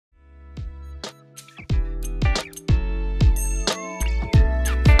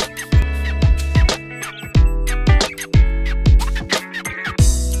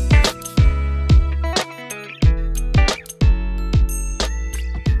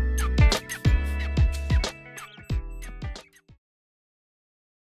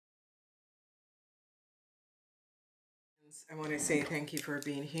I want to say thank you for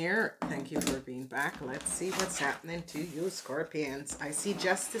being here. Thank you for being back. Let's see what's happening to you, Scorpions. I see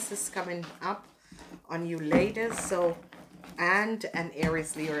justice is coming up on you ladies. So, and an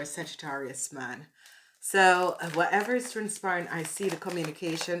Aries, Leo, or Sagittarius man. So, whatever is transpiring, I see the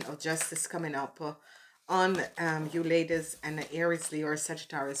communication of justice coming up on you ladies and an Aries, Leo, or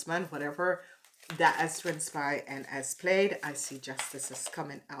Sagittarius man. Whatever that has transpired and has played, I see justice is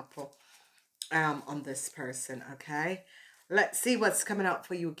coming up on this person. Okay, let's see what's coming up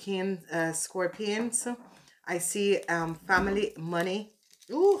for you, Kaan, Scorpions. I see family, money.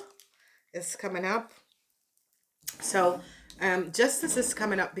 Ooh, it's coming up. So justice is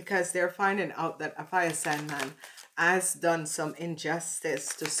coming up because they're finding out that a fire sign man has done some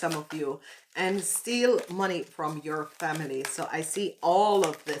injustice to some of you and steal money from your family. So I see all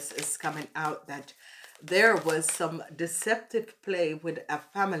of this is coming out, that there was some deceptive play with a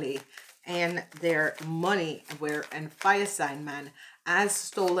family and their money, where and fire sign man has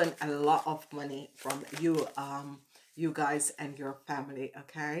stolen a lot of money from you, you guys and your family.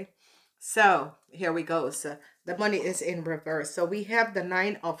 Okay, so here we go. So the money is in reverse. So we have the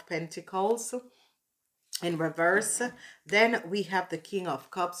 9 of Pentacles in reverse. Then we have the King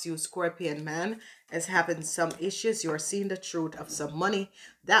of Cups. You Scorpion man is having some issues. You're seeing the truth of some money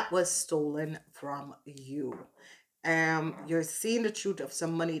that was stolen from you. You're seeing the truth of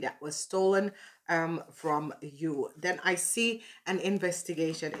some money that was stolen from you. Then I see an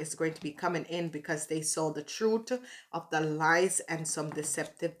investigation is going to be coming in because they saw the truth of the lies and some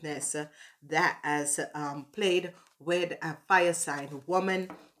deceptiveness that has played with a fire sign woman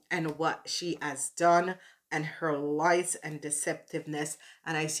and what she has done and her lies and deceptiveness.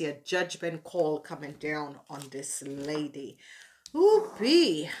 And I see a judgment call coming down on this lady.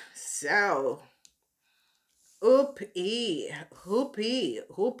 Whoopee. So Hoopy.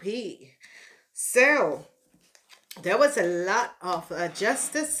 So there was a lot of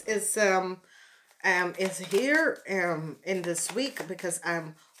justice is here in this week, because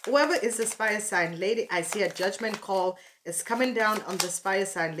whoever is this fire sign lady, I see a judgment call is coming down on this fire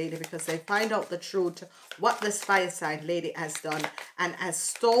sign lady because they find out the truth what this fire sign lady has done and has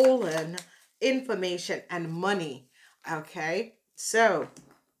stolen information and money. Okay, so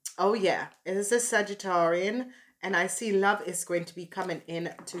oh yeah, it is a Sagittarian, and I see love is going to be coming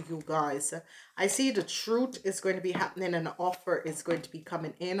in to you guys. I see the truth is going to be happening and an offer is going to be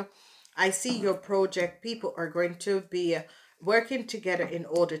coming in. I see your project people are going to be working together in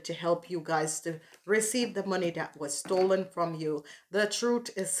order to help you guys to receive the money that was stolen from you. The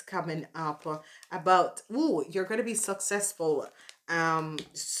truth is coming up about, ooh, you're going to be successful,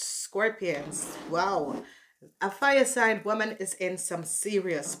 Scorpions. Wow. A fire sign woman is in some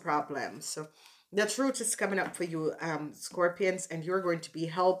serious problems. So the truth is coming up for you, Scorpions, and you're going to be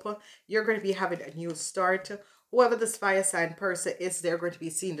helped. You're going to be having a new start. Whoever this fire sign person is, they're going to be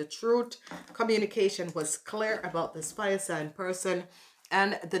seeing the truth. Communication was clear about this fire sign person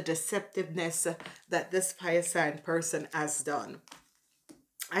and the deceptiveness that this fire sign person has done.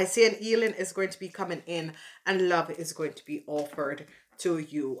 I see an healing is going to be coming in and love is going to be offered to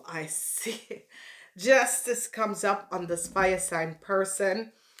you. I see justice comes up on this fire sign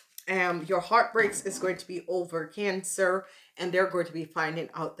person. Your heartbreaks is going to be over, Cancer, and they're going to be finding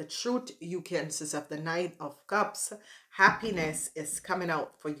out the truth. You Cancers of the 9 of Cups. Happiness is coming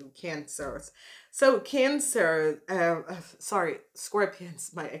out for you, Cancers. So Cancer, sorry,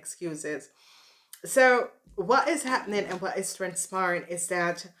 Scorpions, my excuses. So what is happening and what is transpiring is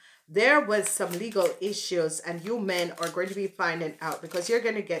that there was some legal issues, and you men are going to be finding out, because you're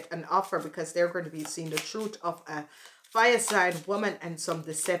going to get an offer, because they're going to be seeing the truth of a fire sign woman and some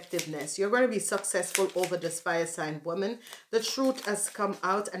deceptiveness. You're going to be successful over this fire sign woman. The truth has come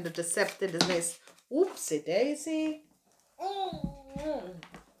out and the deceptiveness. Oopsie daisy. All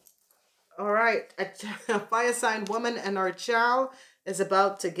right. A fire sign woman and her child is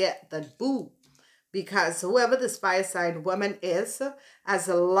about to get the boot, because whoever this fire sign woman is has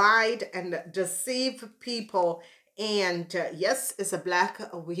lied and deceived people. And yes, it's a black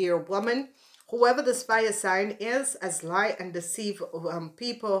here woman. Whoever this fire sign is has lied and deceived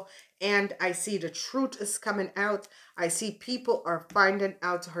people. And I see the truth is coming out. I see people are finding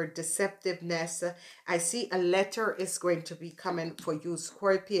out her deceptiveness. I see a letter is going to be coming for you,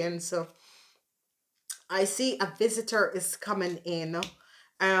 Scorpions. So I see a visitor is coming in.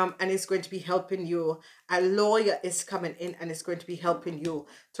 And it's going to be helping you. A lawyer is coming in and it's going to be helping you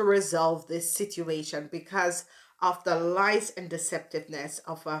to resolve this situation, because of the lies and deceptiveness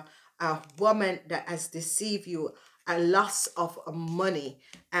of a woman that has deceived you. a loss of money,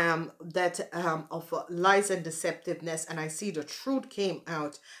 of lies and deceptiveness. And I see the truth came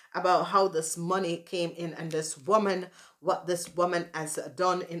out about how this money came in, and this woman, what this woman has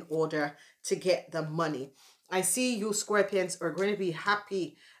done in order to get the money. I see you Scorpions are going to be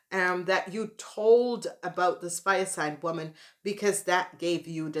happy that you told about this fire sign woman, because that gave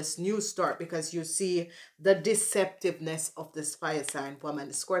you this new start, because you see the deceptiveness of this fire sign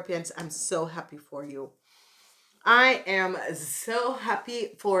woman. Scorpions, I'm so happy for you. I am so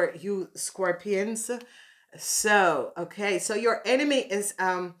happy for you Scorpions. So, okay, so your enemy is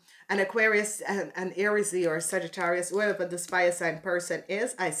an Aquarius, an Aries, or Sagittarius, whoever this fire sign person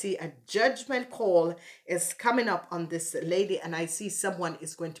is. I see a judgment call is coming up on this lady, and I see someone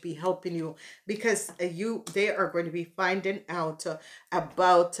is going to be helping you, because they are going to be finding out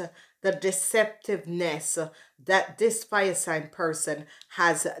about the deceptiveness that this fire sign person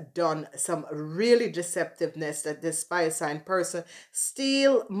has done. Some really deceptiveness that this fire sign person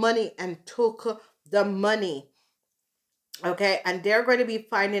steal money and took the money. Okay, and they're going to be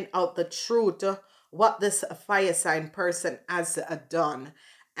finding out the truth, what this fire sign person has done,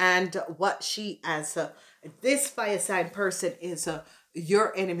 and what she has. This fire sign person is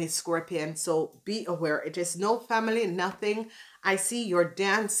your enemy, Scorpion. So be aware. It is no family, nothing. I see you're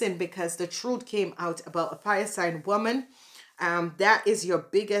dancing because the truth came out about a fire sign woman. That is your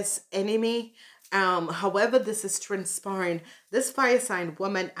biggest enemy. However this is transpiring, this fire sign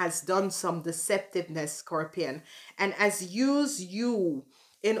woman has done some deceptiveness, Scorpion, and has used you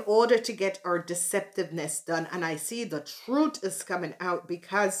in order to get her deceptiveness done. And I see the truth is coming out,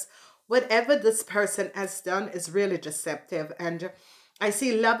 because whatever this person has done is really deceptive. And I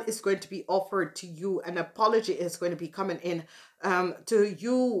see love is going to be offered to you. An apology is going to be coming in to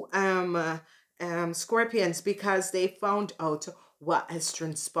you, Scorpions, because they found out what has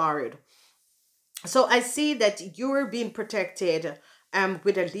transpired. So I see that you're being protected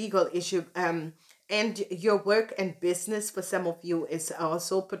with a legal issue, and your work and business for some of you is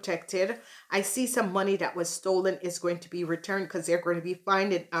also protected. I see some money that was stolen is going to be returned, because they're going to be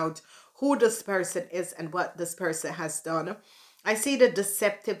finding out who this person is and what this person has done. I see the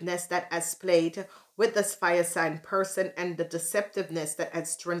deceptiveness that has played with this fire sign person, and the deceptiveness that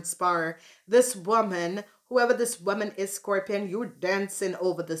has transpired. This woman, whoever this woman is, Scorpion, you're dancing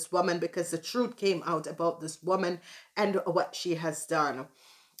over this woman, because the truth came out about this woman and what she has done.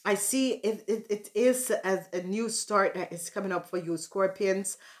 I see it is a new start that is coming up for you,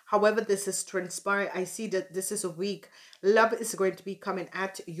 Scorpions. However this is transpiring, I see that this is a week. Love is going to be coming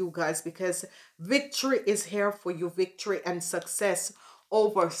at you guys, because victory is here for you. Victory and success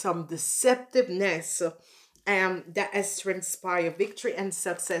over some deceptiveness that has transpired. Victory and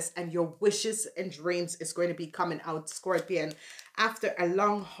success, and your wishes and dreams is going to be coming out, Scorpion, after a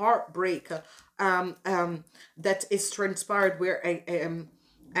long heartbreak that is transpired, where a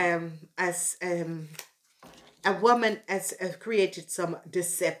woman has created some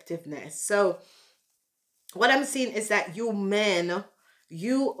deceptiveness. So what I'm seeing is that you men,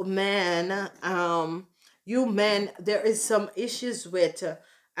 there is some issues with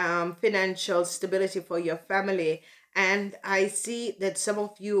financial stability for your family. And I see that some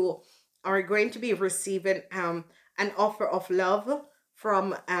of you are going to be receiving an offer of love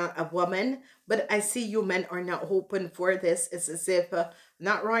from a woman. But I see you men are not open for this. It's as if,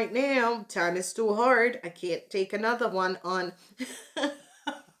 not right now, time is too hard, I can't take another one on.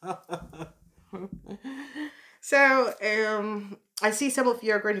 So I see some of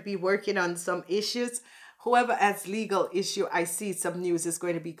you are going to be working on some issues. Whoever has legal issue, I see some news is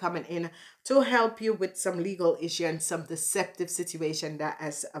going to be coming in to help you with some legal issue and some deceptive situation that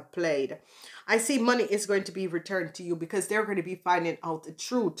has played. I see money is going to be returned to you, because they're going to be finding out the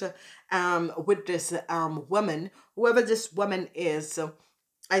truth with this woman, whoever this woman is.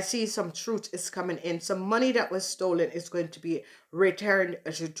 I see some truth is coming in. Some money that was stolen is going to be returned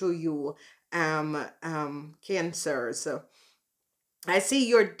to you, Cancer. So I see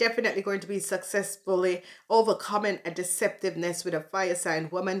you're definitely going to be successfully overcoming a deceptiveness with a fire sign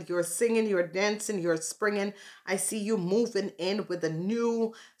woman. You're singing, you're dancing, you're springing. I see you moving in with a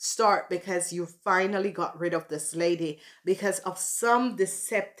new start, because you finally got rid of this lady because of some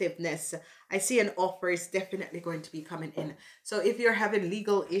deceptiveness. I see an offer is definitely going to be coming in. So if you're having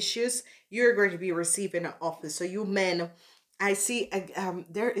legal issues, you're going to be receiving an offer. So you men, I see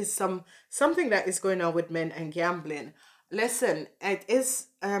there is something that is going on with men and gambling. Listen, it is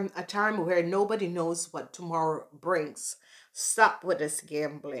a time where nobody knows what tomorrow brings. Stop with this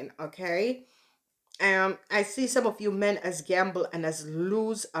gambling, okay? I see some of you men as gamble and as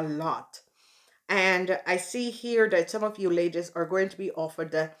lose a lot. And I see here that some of you ladies are going to be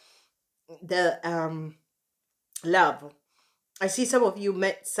offered the Love. I see some of you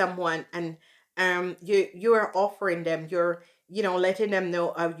met someone, and you are offering them, you're, you know, letting them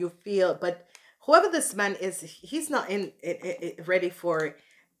know how you feel. But whoever this man is, he's not ready for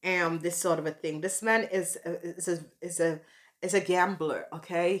this sort of a thing. This man is a gambler,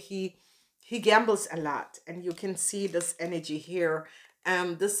 okay? He gambles a lot, and you can see this energy here.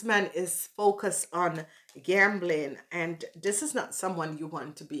 This man is focused on gambling, and this is not someone you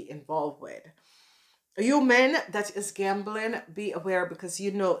want to be involved with. You men that is gambling, be aware, because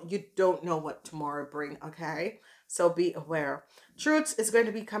you know you don't know what tomorrow bring, okay? So be aware. Truth is going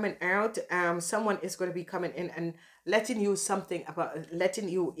to be coming out. Someone is going to be coming in and letting you something about, letting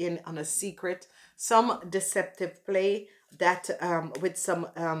you in on a secret, some deceptive play that with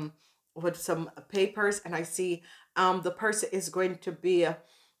some papers. And I see the person is going to be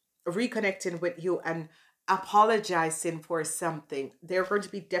reconnecting with you and apologizing for something. They're going to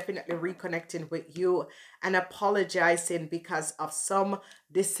be definitely reconnecting with you and apologizing because of some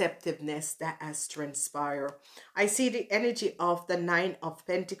deceptiveness that has transpired. I see the energy of the Nine of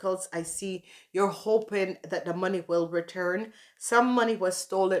Pentacles. I see you're hoping that the money will return. Some money was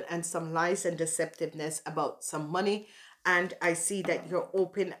stolen, and some lies and deceptiveness about some money. And I see that you're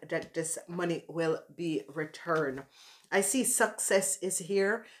hoping that this money will be returned. I see success is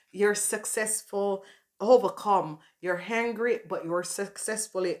here. You're successful, overcome. You're hungry, but you're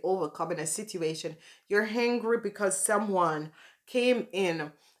successfully overcoming a situation. You're hungry because someone came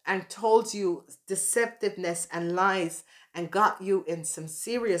in and told you deceptiveness and lies and got you in some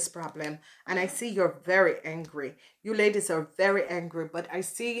serious problem. And I see you're very angry. You ladies are very angry, but I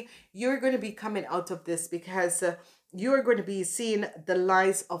see you're going to be coming out of this because you're going to be seeing the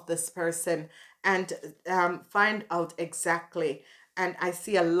lies of this person and find out exactly. And I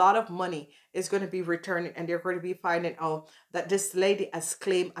see a lot of money is going to be returning, and they're going to be finding out that this lady has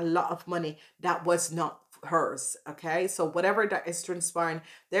claimed a lot of money that was not hers. Okay, so whatever that is transpiring,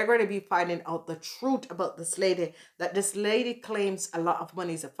 they're going to be finding out the truth about this lady, that this lady claims a lot of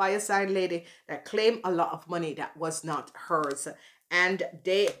money. It's a fire sign lady that claimed a lot of money that was not hers, and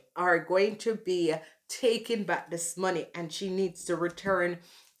they are going to be taking back this money, and she needs to return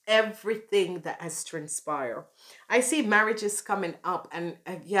everything that has transpired. I see marriages coming up, and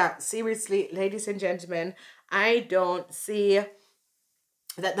yeah, seriously, ladies and gentlemen, I don't see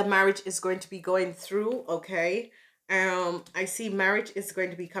that the marriage is going to be going through, okay? I see marriage is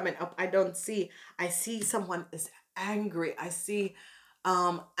going to be coming up. I see someone is angry. I see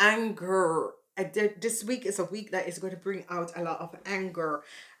anger. This week is a week that is going to bring out a lot of anger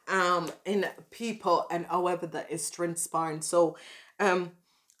in people, and however that is transpiring. So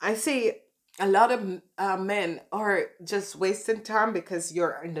I see a lot of men are just wasting time because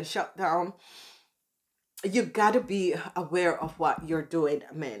you're in the shutdown. You got to be aware of what you're doing,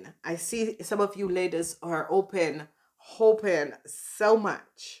 men. I see some of you ladies are hoping so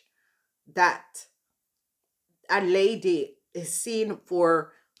much that a lady is seen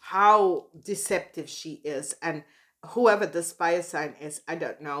for how deceptive she is, and whoever this fire sign is, I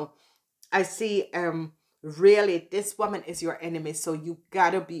don't know. I see really this woman is your enemy, so you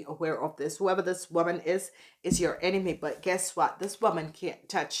gotta be aware of this. Whoever this woman is your enemy. But guess what? This woman can't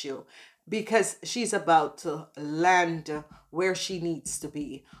touch you because she's about to land where she needs to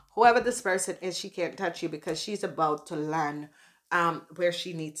be. Whoever this person is, she can't touch you because she's about to land where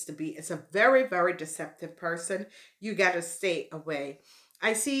she needs to be. It's a very, very deceptive person. You gotta stay away.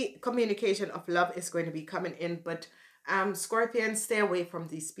 I see communication of love is going to be coming in, but Scorpions, stay away from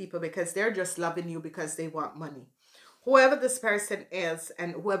these people because they're just loving you because they want money. Whoever this person is,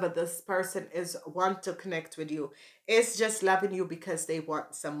 and whoever this person is want to connect with you, is just loving you because they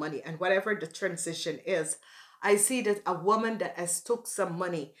want some money. And whatever the transition is, I see that a woman that has took some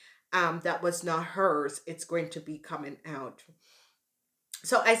money that was not hers, it's going to be coming out.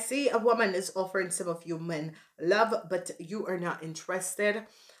 So I see a woman is offering some of you men love, but you are not interested.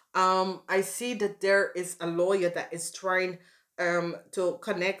 I see that there is a lawyer that is trying to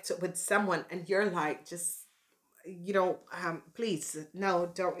connect with someone, and you're like, just, you know, please,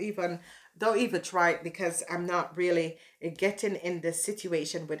 no, don't even try it, because I'm not really getting in this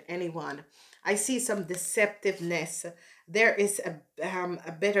situation with anyone. I see some deceptiveness. There is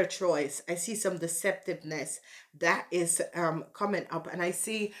a better choice. I see some deceptiveness that is coming up, and I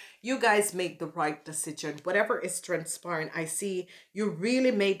see you guys make the right decision. Whatever is transpiring, I see you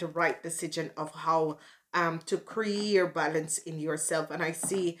really made the right decision of how to create your balance in yourself. And I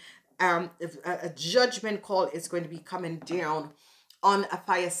see a judgment call is going to be coming down on a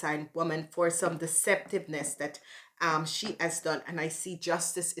fire sign woman for some deceptiveness that she has done. And I see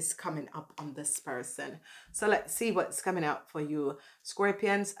justice is coming up on this person. So let's see what's coming out for you,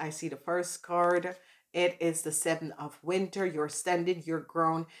 Scorpions. I see the first card It is the 7 of winter. You're standing your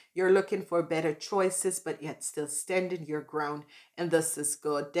ground. You're looking for better choices, but yet still standing your ground. And this is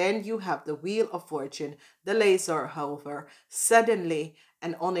good. Then you have the Wheel of Fortune. Delays are however, suddenly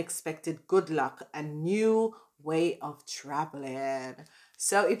an unexpected good luck, a new way of traveling.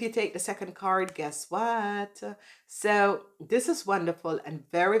 So if you take the second card, guess what? So this is wonderful and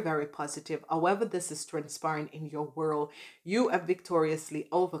very, very positive. However, this is transpiring in your world. You have victoriously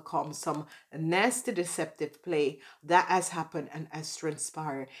overcome some nasty deceptive play that has happened and has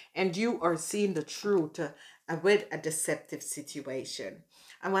transpired. And you are seeing the truth with a deceptive situation.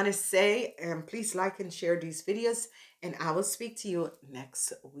 I want to say, please like and share these videos, and I will speak to you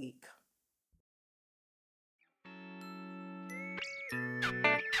next week.